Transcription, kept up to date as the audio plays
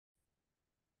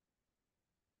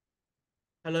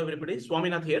Hello everybody,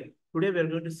 Swaminath here. Today we are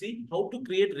going to see how to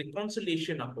create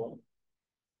reconciliation account,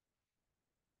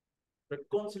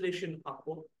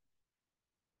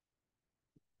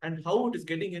 and how it is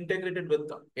getting integrated with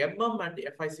the and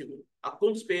FICO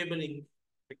accounts payable in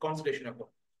reconciliation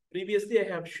account. Previously,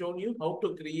 I have shown you how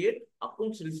to create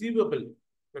accounts receivable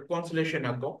reconciliation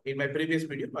account in my previous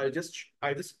video. I just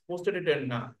posted it in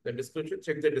the description.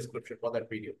 Check the description for that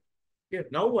video. Here,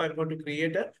 now I'm going to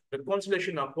create a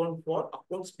reconciliation account for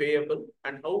accounts payable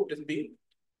and how it is being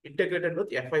integrated with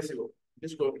FICO.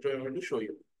 I'm going to show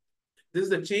you. This is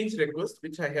the change request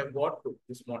which I have got to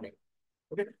this morning.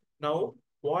 Okay. Now,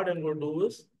 what I'm going to do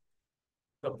is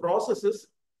the process is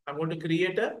I'm going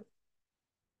to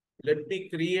let me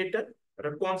create a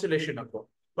reconciliation account.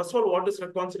 First of all, what is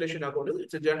reconciliation account?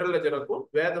 It's a general ledger account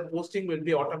where the posting will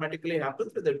be automatically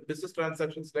happens with the business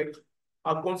transactions like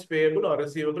accounts payable or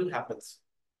receivable happens.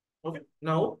 Okay.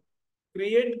 Now,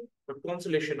 create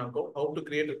reconciliation account. How to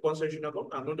create reconciliation account?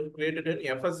 I'm going to create it in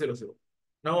FS00.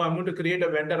 Now I'm going to create a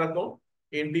vendor account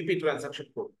in BP transaction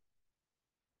code.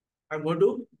 I'm going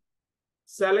to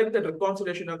select the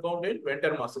reconciliation account in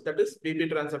vendor master. That is BP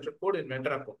transaction code in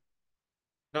vendor account.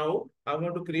 Now I'm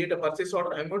going to create a purchase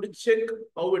order. I'm going to check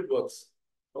how it works.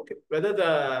 Okay. Whether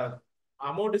the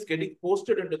amount is getting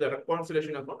posted into the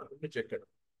reconciliation account, I'm going to check it.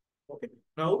 Okay.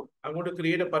 Now I'm going to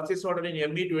create a purchase order in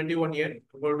ME21N.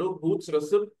 I'm going to do goods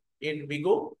receipt in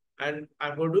Vigo, and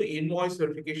I'm going to do invoice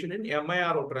verification in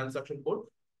MIRO transaction code.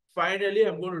 Finally,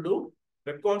 I'm going to do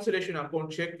reconciliation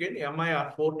account check in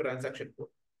MIR4 transaction code.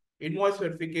 Invoice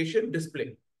verification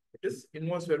display. It is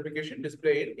invoice verification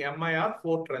display in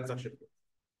MIR4 transaction code.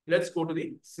 Let's go to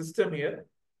the system here.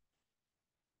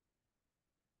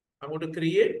 I'm going to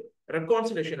create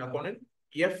reconciliation account in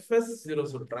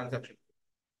FS00 transaction.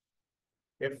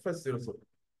 FS00.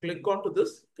 Click on to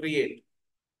this, create.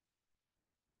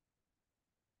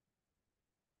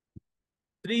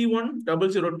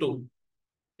 31002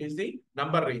 is the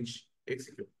number range.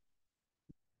 Execute.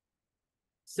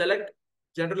 Select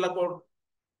general account.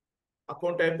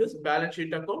 Account type is balance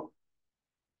sheet account.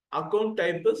 Account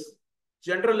type is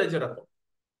general ledger account.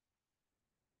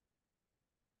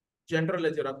 General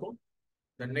ledger account.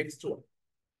 The next one.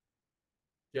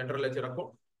 General ledger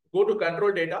account. Go to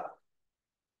control data.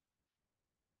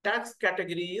 Tax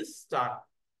category is star.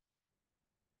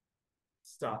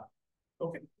 Star.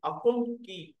 Okay. Account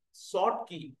key, sort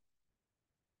key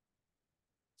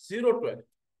 012.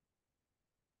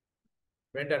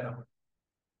 Vendor number.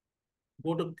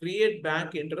 Go to create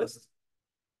bank interest.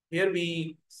 Here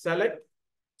we select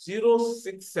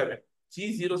 067,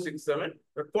 G067,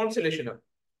 reconciliation.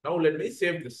 Now let me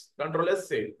save this. Control S,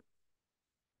 save.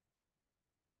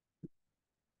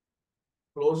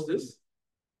 Close this.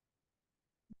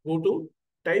 Go to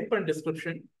type and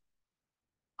description.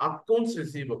 Accounts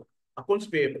receivable. Accounts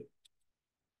payable.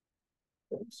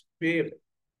 Accounts payable.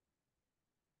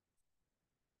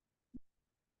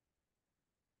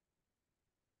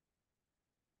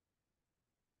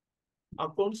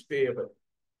 Accounts payable.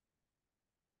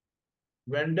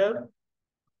 Vendor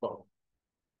account.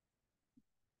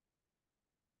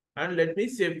 And let me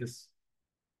save this.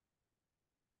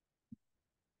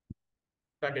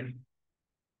 Continue.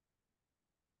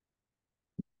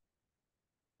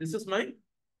 This is my,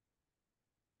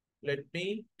 let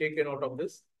me take a note of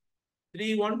this.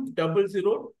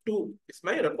 31002 is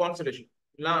my reconciliation.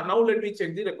 Now let me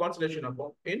check the reconciliation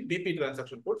account in BP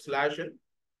transaction code / and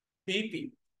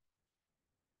BP.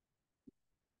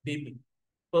 BP.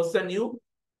 Person new.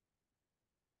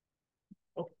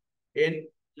 Okay. And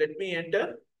let me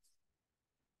enter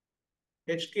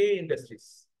HK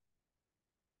Industries.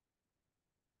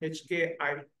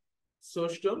 HKI.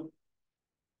 Search term.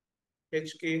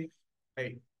 HKI.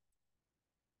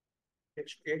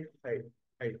 HKI.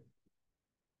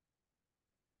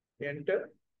 Enter.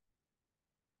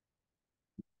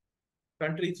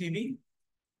 Country GB.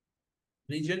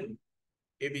 Region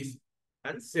ABC.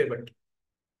 And save it.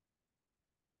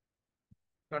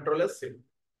 Control S, save.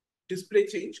 Display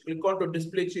change. Click on to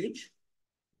display change.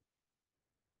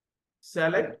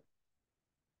 Select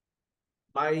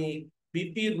my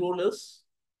BP rollers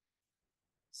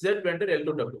Z vendor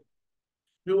L2W.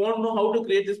 If you want to know how to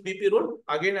create this BP role,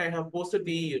 again, I have posted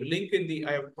the link in the,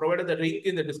 I have provided the link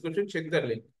in the description. Check the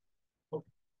link.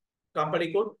 Okay.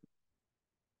 Company code.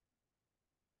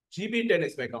 GB10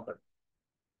 is my company.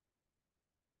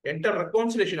 Enter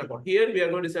reconciliation account. Here we are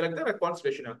going to select the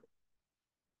reconciliation account.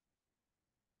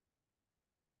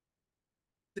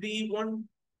 31.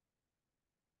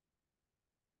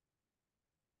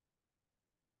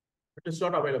 It is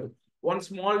not available. One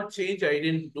small change I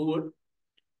didn't do it.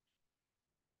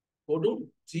 Go to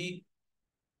G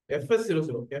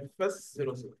FS00,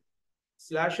 FS00,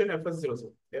 slash and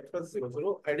FS00,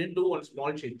 FS00. I didn't do one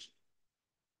small change.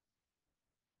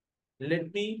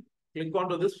 Let me click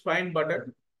onto this find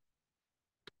button.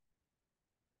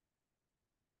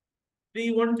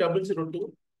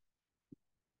 31002.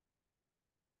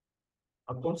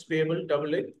 Accounts payable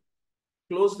double A.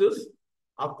 Close this.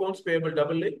 Accounts payable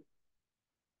double A.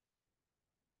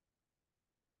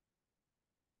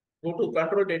 Go to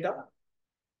control data.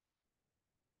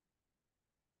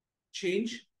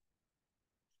 Change.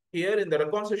 Here in the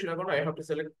reconciliation account, I have to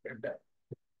select vendor.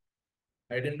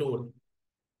 I didn't do it.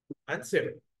 And save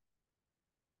it.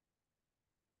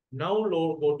 Now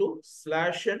go to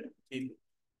slash and GP.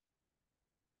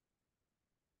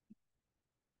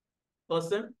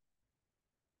 Person.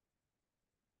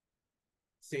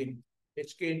 Same.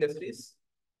 HK Industries.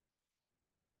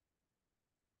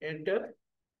 Enter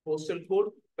postal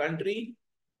code, country,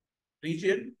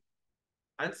 region,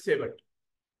 and save it.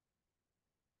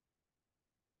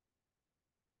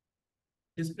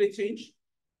 Display change.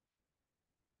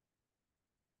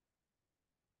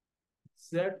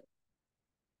 Z.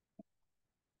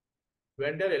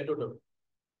 Vendor L2W.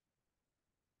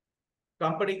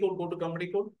 Company code, go to company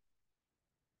code.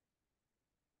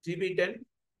 GB10.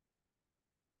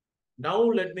 Now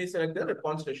let me select the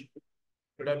reconciliation.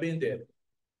 Should have been there.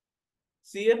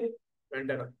 CF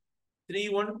vendor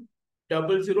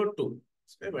 31002.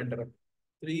 It's my vendor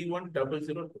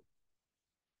 31002.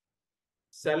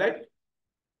 Select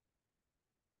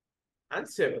and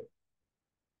save it.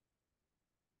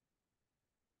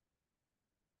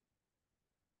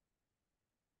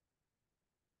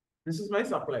 This is my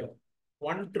supply.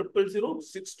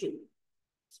 1000062.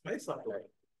 It's my supply.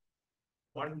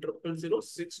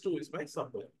 1000062 is my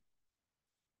supply.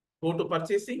 Go to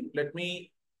purchasing. Let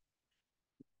me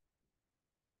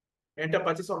enter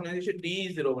purchase organization.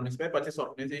 D01 is my purchase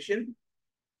organization.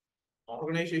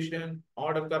 Organization,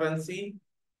 order currency,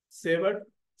 save it.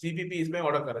 GBP is my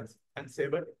order currency and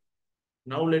save it.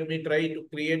 Now let me try to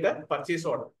create a purchase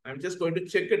order. I'm just going to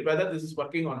check it whether this is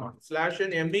working or not. Slash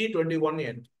and MB 21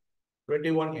 yen.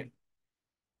 21 yen.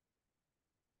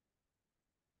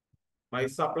 My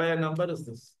supplier number is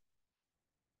this.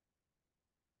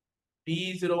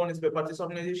 D01 is my purchase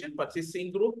organization,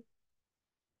 purchasing group.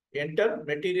 Enter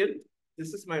material.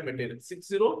 This is my material.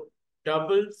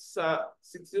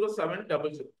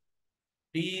 60700.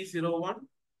 D01.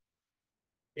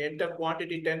 Enter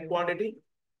quantity 10 quantity.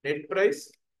 Net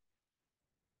price.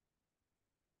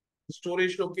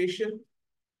 Storage location.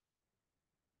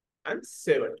 And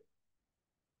save it.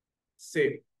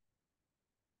 Save.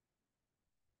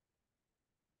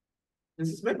 This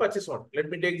is my purchase order. Let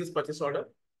me take this purchase order.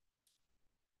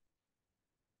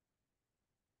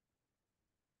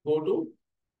 Go to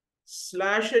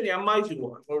slash and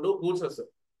MI01. Go to goods reserve.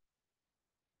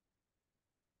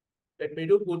 Let me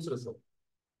do goods reserve.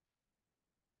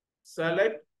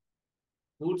 Select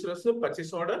goods reserve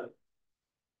purchase order.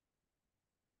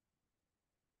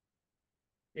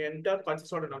 Enter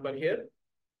purchase order number here.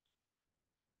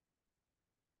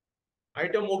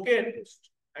 Item OK and post.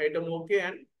 Item OK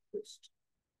and post.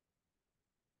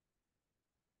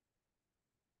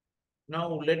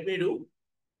 Now let me do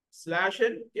slash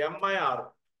and MIR. I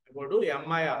go to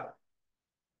MIR.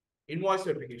 Invoice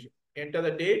verification. Enter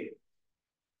the date.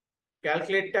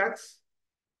 Calculate tax.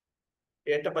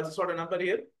 Enter purchase order number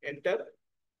here. Enter.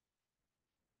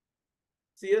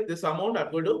 See here, this amount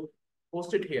I'm going to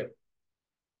post it here.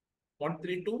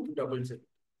 13200.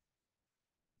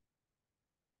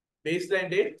 Baseline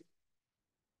date.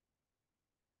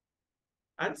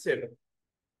 And save it.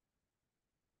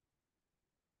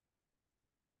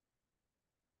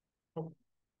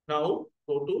 Now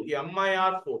go to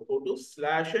MIR4. Go to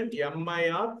slash and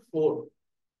MIR4.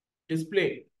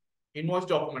 Display invoice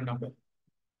document number.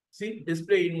 See,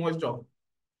 display invoice document.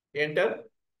 Enter.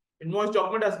 Invoice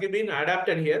document has been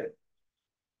adapted here.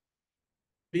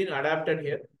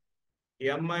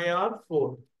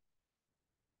 MIR4.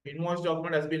 Invoice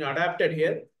document has been adapted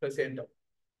here. Press enter.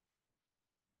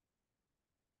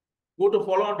 Go to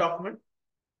follow on document.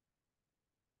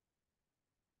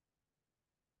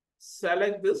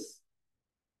 Select this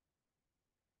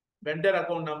vendor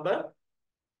account number.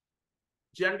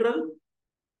 General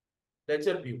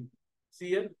ledger view. See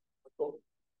here, account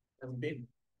has been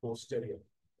posted here.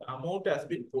 The amount has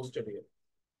been posted here.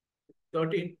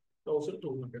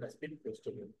 13,200 has been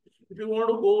posted here. If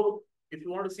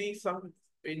you want to see some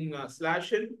in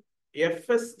slash in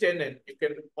FS10N, you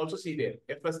can also see there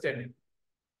FS10N.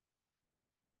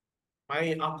 My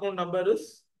account number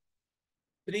is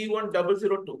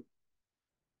 31002.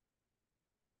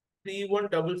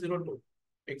 31002.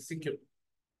 Execute.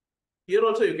 Here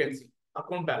also you can see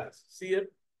account balance. See here,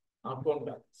 account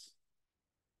balance.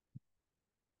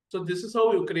 So this is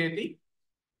how you create the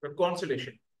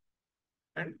reconciliation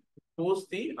and post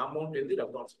the amount in the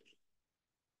reconciliation.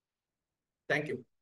 Thank you.